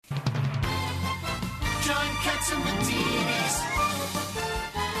John Catsimatidis,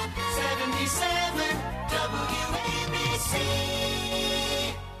 77 WABC.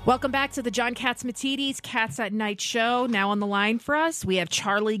 Welcome back to the John Catsimatidis Cats at Night show. Now on the line for us, we have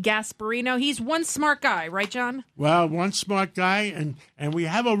Charlie Gasparino. He's one smart guy, right, John? Well, one smart guy, and we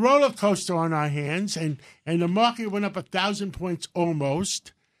have a roller coaster on our hands, and the market went up 1,000 points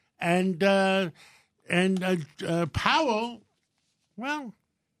almost, and Powell, well,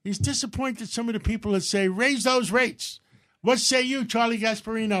 he's disappointed some of the people that say raise those rates. What say you, Charlie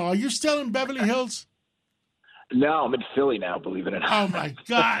Gasparino? Are you still in Beverly Hills? No, I'm in Philly now, believe it or not. Oh, my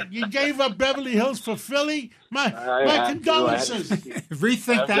God. You gave up Beverly Hills for Philly? My condolences.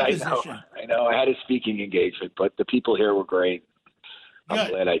 Rethink that position. I know. I had a speaking engagement, but the people here were great. I'm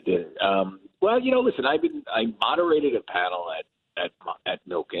glad I did. Well, listen, I moderated a panel at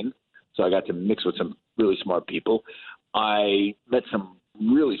Milken, so I got to mix with some really smart people. I met some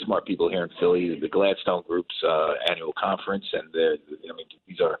really smart people here in Philly, the Gladstone Group's annual conference, and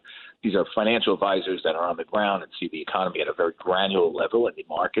these are financial advisors that are on the ground and see the economy at a very granular level in the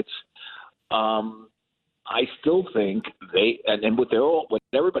markets. I still think what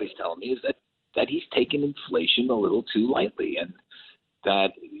everybody's telling me is that he's taken inflation a little too lightly, and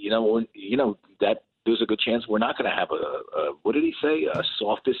that that there's a good chance we're not going to have a what did he say, a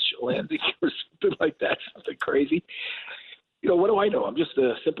softish landing or something like that, something crazy. What do I know? I'm just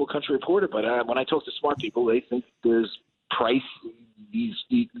a simple country reporter, but when I talk to smart people, they think there's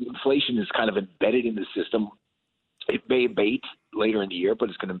the inflation is kind of embedded in the system. It may abate later in the year, but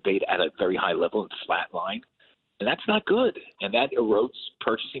it's going to abate at a very high level and flat line. And that's not good. And that erodes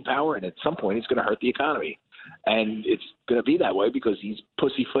purchasing power. And at some point, it's going to hurt the economy. And it's going to be that way because he's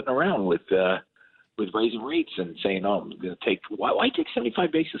pussyfooting around with raising rates and saying, oh, I'm going to take – why take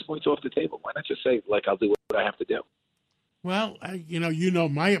 75 basis points off the table? Why not just say, I'll do what I have to do? Well, you know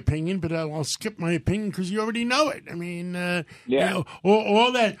my opinion, but I'll skip my opinion because you already know it. I mean,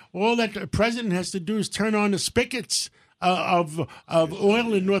 all that the president has to do is turn on the spigots of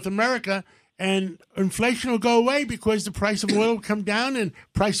oil in North America, and inflation will go away because the price of oil will come down and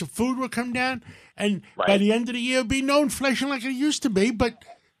price of food will come down, and by the end of the year, there'll be no inflation like it used to be, but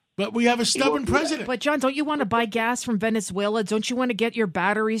we have a stubborn president. But, John, don't you want to buy gas from Venezuela? Don't you want to get your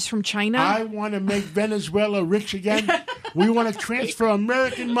batteries from China? I want to make Venezuela rich again. We want to transfer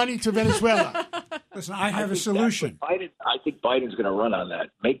American money to Venezuela. Listen, I have a solution. I think Biden's going to run on that.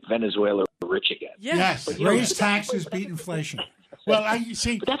 Make Venezuela rich again. Yes. Raise taxes, beat inflation. Well, you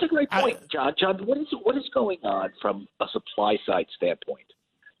see. But that's a great point, John. John, what is going on from a supply side standpoint?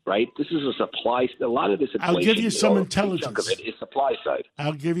 Right? This is a supply. A lot of this inflation. I'll give you some intelligence. Chunk of it is supply side.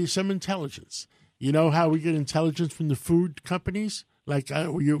 I'll give you some intelligence. You know how we get intelligence from the food companies?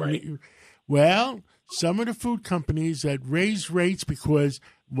 Well, some of the food companies that raise rates because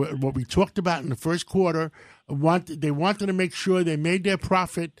what we talked about in the first quarter, they wanted to make sure they made their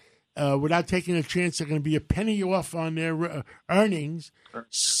profit without taking a chance they're going to be a penny off on their earnings,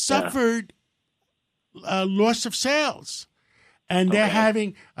 suffered loss of sales. And they're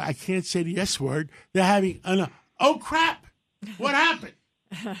having, I can't say the S word, they're having, oh, crap, what happened?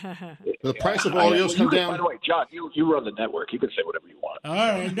 The price of oil's come down. By the way, John, you run the network. You can say whatever you want. All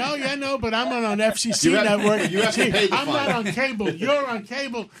right. No, but I'm on FCC network. I'm not on cable. You're on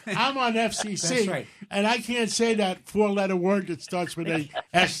cable. I'm on FCC. That's right. And I can't say that four-letter word that starts with a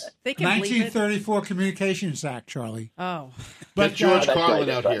S. They can 1934 Communications Act, Charlie. Oh. But George Carlin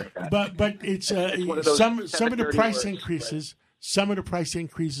out here. But it's some of the price increases. Some of the price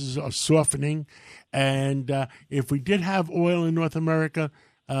increases are softening, and if we did have oil in North America,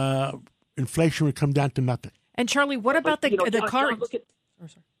 inflation would come down to nothing. And Charlie, what about the car?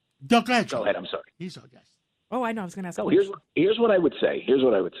 No, go ahead. Go ahead. I'm sorry. He's our guest. Oh, I know. I was going to ask. No, here's what I would say.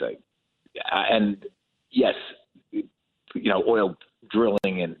 And yes, oil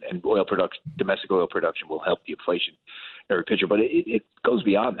drilling and oil production, domestic oil production, will help the inflation picture, but it goes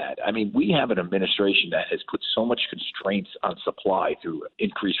beyond that. I mean, we have an administration that has put so much constraints on supply through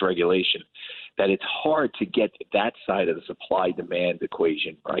increased regulation that it's hard to get that side of the supply-demand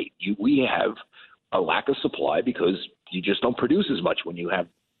equation right. We have a lack of supply because you just don't produce as much when you have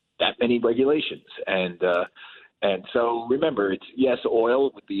that many regulations. And so remember,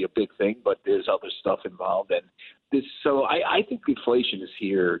 oil would be a big thing, but there's other stuff involved. And so I think inflation is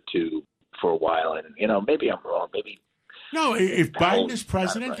here for a while. And maybe I'm wrong. No, if Biden is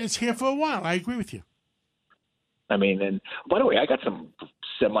president, it's here for a while. I agree with you. I mean, and by the way, I got some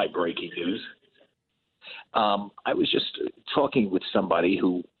semi-breaking news. I was just talking with somebody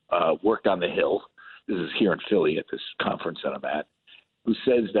who worked on the Hill. This is here in Philly at this conference that I'm at, who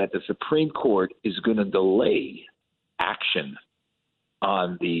says that the Supreme Court is going to delay action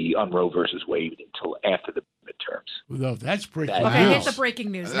on Roe versus Wade until after the midterms. Well, that's breaking Okay, news. hit the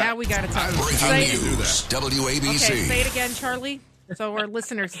breaking news. Now we got to talk. Breaking Say- news. WABC. Okay, say it again, Charlie. So our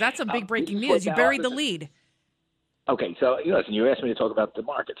listeners, that's a big breaking news. You buried the lead. Okay, so listen, you asked me to talk about the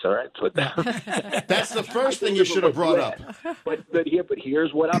markets, all right? So That's the first thing you should have brought up. But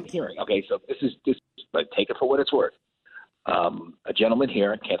here's what I'm hearing. Okay, so this is but take it for what it's worth. A gentleman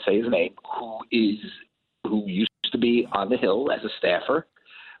here, I can't say his name, who used to be on the Hill as a staffer,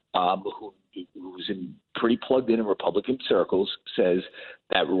 who's pretty plugged in Republican circles, says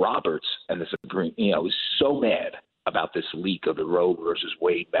that Roberts and the Supreme, is so mad about this leak of the Roe versus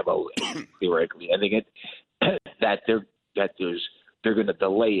Wade memo, theoretically ending it, that they're going to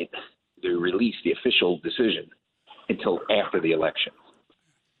delay it, to release the official decision until after the election.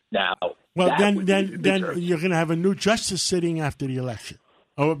 Now, Well, then you're going to have a new justice sitting after the election,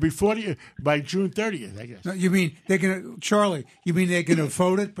 or by June 30th, I guess. No, you mean they're going to, Charlie? You mean they're going to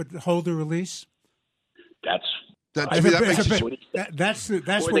vote it but hold the release? That's That's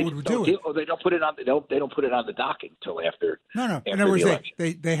or what would do it. Or they don't put it on. They don't put it on the docket until after. No. After In other words, the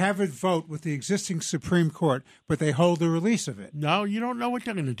election. they have it vote with the existing Supreme Court, but they hold the release of it. No, you don't know what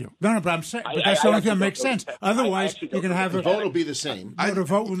they're going to do. No, but I'm saying, but that's the only thing that makes sense. Otherwise, you're going to have The vote will be the same. No, the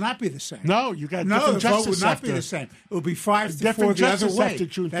vote will not be the same. No, you got No, different the vote will justice not after. be the same. It will be 5-4 Different the other justice way. after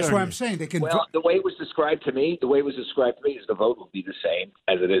June That's why 30th. I'm saying they can. Well, the way it was described to me, is the vote will be the same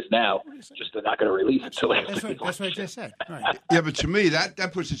as it is now. Just they're not going to release it until after. That's what I just said. Right. Yeah, but to me, that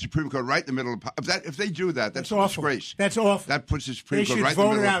puts the Supreme Court right in the middle of if they do that, that's a awful. disgrace. That's awful. That puts the Supreme They Court should right in the vote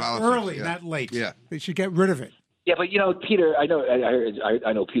middle it of out politics. early, Yeah. not late. Yeah. They should get rid of it. Yeah, but Peter, I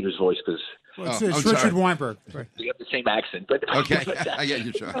know Peter's voice because Well, it's I'm Richard sorry. Weinberg. Right. we have the same accent. But Okay, I get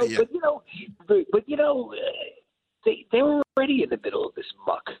you, Charlie. Yeah. But they were already in the middle of this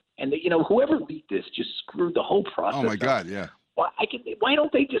muck, and whoever leaked this just screwed the whole process. Oh my up. God, yeah. Why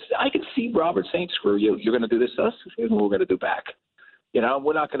don't they just? I can see Robert saying, "Screw you! You're going to do this to us. Here's what we're going to do back." We're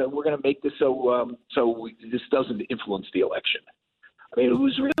not going to. We're going to make this so this doesn't influence the election. I mean, it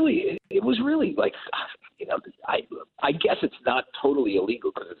was really like, I guess it's not totally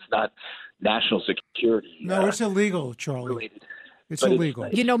illegal because it's not national security. No, it's illegal, Charlie. related. It's But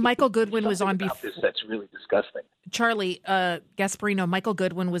illegal. Michael Goodwin was on about before. this that's really disgusting. Charlie Gasparino, Michael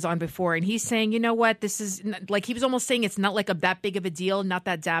Goodwin was on before, and he's saying, you know what, this is like he was almost saying it's not like that big of a deal, not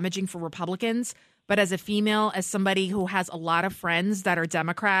that damaging for Republicans. But as a female, as somebody who has a lot of friends that are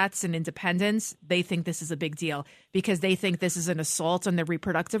Democrats and independents, they think this is a big deal because they think this is an assault on their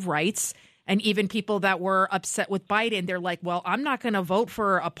reproductive rights. And even people that were upset with Biden, they're like, well, I'm not going to vote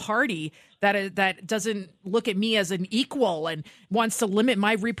for a party that doesn't look at me as an equal and wants to limit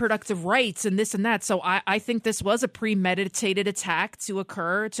my reproductive rights and this and that. So I think this was a premeditated attack to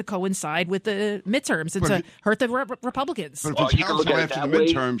coincide with the midterms and to hurt the Republicans. But if Well, it's you can held look till at it after that the way.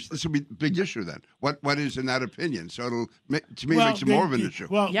 midterms, this will be a big issue then. What is in that opinion? So to me, Well, makes it more of an issue.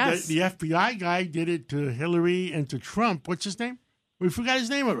 Well, Yes. the FBI guy did it to Hillary and to Trump. What's his name? We forgot his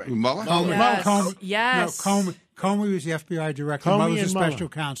name already. Mueller? Yes. Comey, Yes. No, Comey was the FBI director. Comey Mueller's the and Mueller. special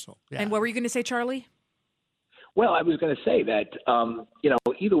counsel. Yeah. And what were you going to say, Charlie? Well, I was going to say that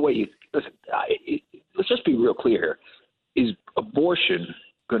either way, listen. Let's just be real clear here: is abortion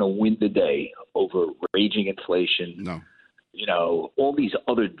going to win the day over raging inflation? No. All these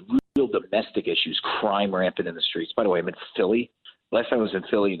other real domestic issues, crime rampant in the streets. By the way, I'm in Philly. Last time I was in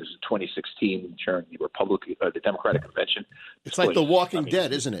Philly, it was in 2016 during the Democratic convention. It's like The Walking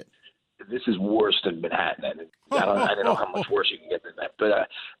Dead, isn't it? This is worse than Manhattan, and I don't know how much worse you can get than that. But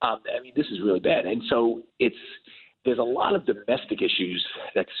this is really bad, and so there's a lot of domestic issues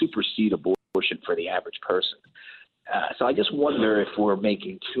that supersede abortion for the average person. So I just wonder if we're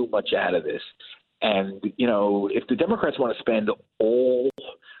making too much out of this, and if the Democrats want to spend all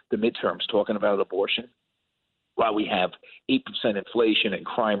the midterms talking about abortion, while we have 8% inflation and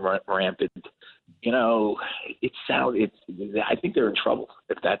crime rampant, I think they're in trouble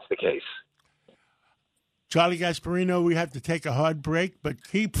if that's the case. Charlie Gasparino, we have to take a hard break, but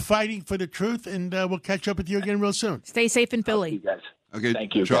keep fighting for the truth, and we'll catch up with you again real soon. Stay safe in You Philly. guys. Okay,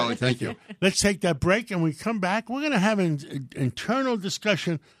 Thank you, Charlie. guys. Thank you. Let's take that break, and we come back. We're going to have an internal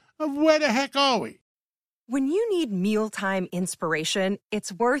discussion of where the heck are we? When you need mealtime inspiration,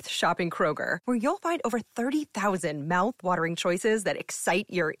 it's worth shopping Kroger, where you'll find over 30,000 mouth-watering choices that excite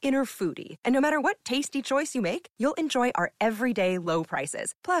your inner foodie. And no matter what tasty choice you make, you'll enjoy our everyday low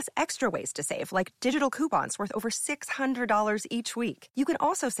prices, plus extra ways to save, like digital coupons worth over $600 each week. You can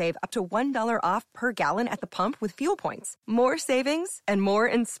also save up to $1 off per gallon at the pump with fuel points. More savings and more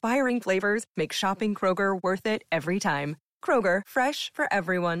inspiring flavors make shopping Kroger worth it every time. Kroger, fresh for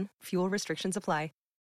everyone. Fuel restrictions apply.